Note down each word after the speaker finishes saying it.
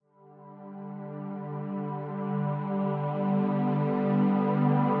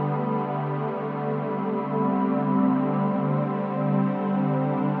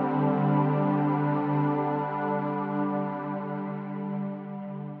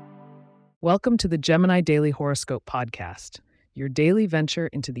Welcome to the Gemini Daily Horoscope Podcast, your daily venture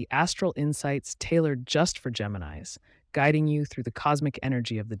into the astral insights tailored just for Geminis, guiding you through the cosmic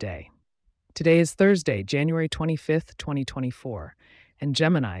energy of the day. Today is Thursday, January 25th, 2024, and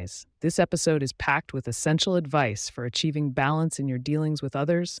Geminis, this episode is packed with essential advice for achieving balance in your dealings with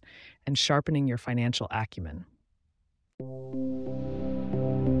others and sharpening your financial acumen.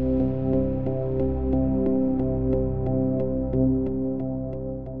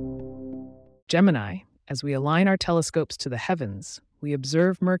 Gemini, as we align our telescopes to the heavens, we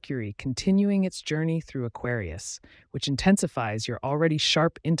observe Mercury continuing its journey through Aquarius, which intensifies your already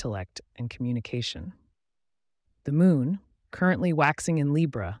sharp intellect and communication. The moon, currently waxing in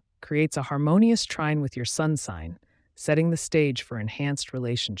Libra, creates a harmonious trine with your sun sign, setting the stage for enhanced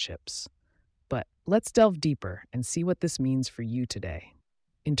relationships. But let's delve deeper and see what this means for you today.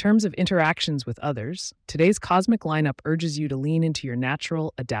 In terms of interactions with others, today's cosmic lineup urges you to lean into your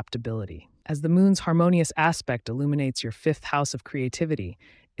natural adaptability. As the moon's harmonious aspect illuminates your fifth house of creativity,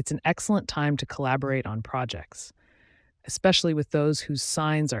 it's an excellent time to collaborate on projects, especially with those whose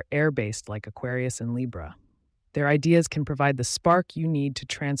signs are air-based like Aquarius and Libra. Their ideas can provide the spark you need to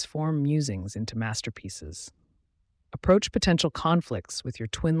transform musings into masterpieces. Approach potential conflicts with your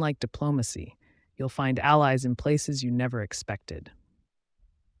twin-like diplomacy. You'll find allies in places you never expected.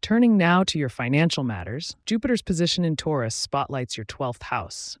 Turning now to your financial matters, Jupiter's position in Taurus spotlights your 12th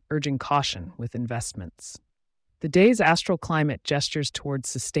house, urging caution with investments. The day's astral climate gestures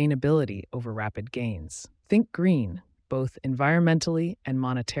towards sustainability over rapid gains. Think green, both environmentally and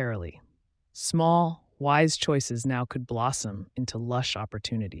monetarily. Small, wise choices now could blossom into lush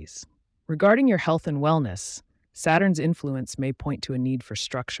opportunities. Regarding your health and wellness, Saturn's influence may point to a need for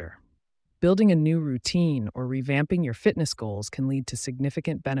structure. Building a new routine or revamping your fitness goals can lead to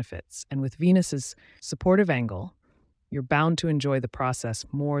significant benefits, and with Venus's supportive angle, you're bound to enjoy the process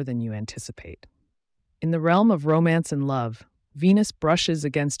more than you anticipate. In the realm of romance and love, Venus brushes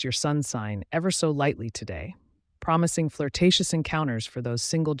against your sun sign ever so lightly today, promising flirtatious encounters for those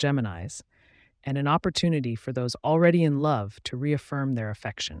single Geminis and an opportunity for those already in love to reaffirm their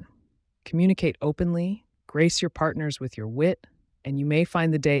affection. Communicate openly, grace your partners with your wit, and you may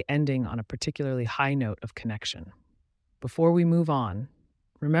find the day ending on a particularly high note of connection. Before we move on,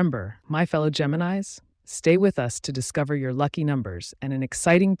 remember, my fellow Geminis, stay with us to discover your lucky numbers and an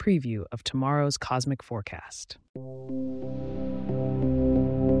exciting preview of tomorrow's cosmic forecast.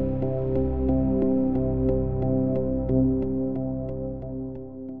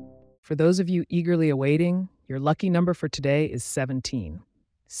 For those of you eagerly awaiting, your lucky number for today is 17.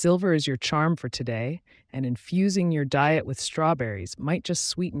 Silver is your charm for today, and infusing your diet with strawberries might just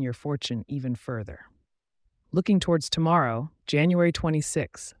sweeten your fortune even further. Looking towards tomorrow, January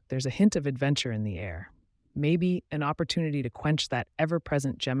 26th, there's a hint of adventure in the air. Maybe an opportunity to quench that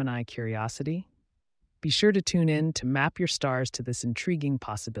ever-present Gemini curiosity? Be sure to tune in to map your stars to this intriguing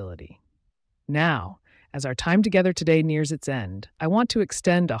possibility. Now, as our time together today nears its end, I want to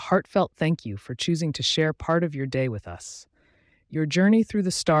extend a heartfelt thank you for choosing to share part of your day with us. Your journey through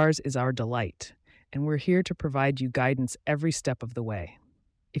the stars is our delight, and we're here to provide you guidance every step of the way.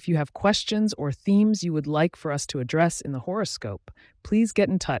 If you have questions or themes you would like for us to address in the horoscope, please get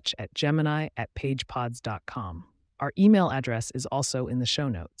in touch at gemini@pagepods.com. Our email address is also in the show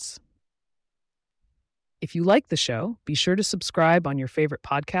notes. If you like the show, be sure to subscribe on your favorite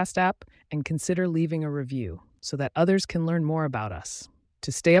podcast app and consider leaving a review so that others can learn more about us.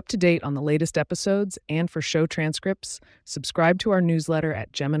 To stay up to date on the latest episodes and for show transcripts, subscribe to our newsletter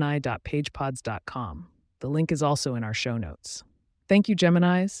at gemini.pagepods.com. The link is also in our show notes. Thank you,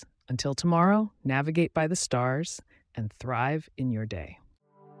 Geminis. Until tomorrow, navigate by the stars and thrive in your day.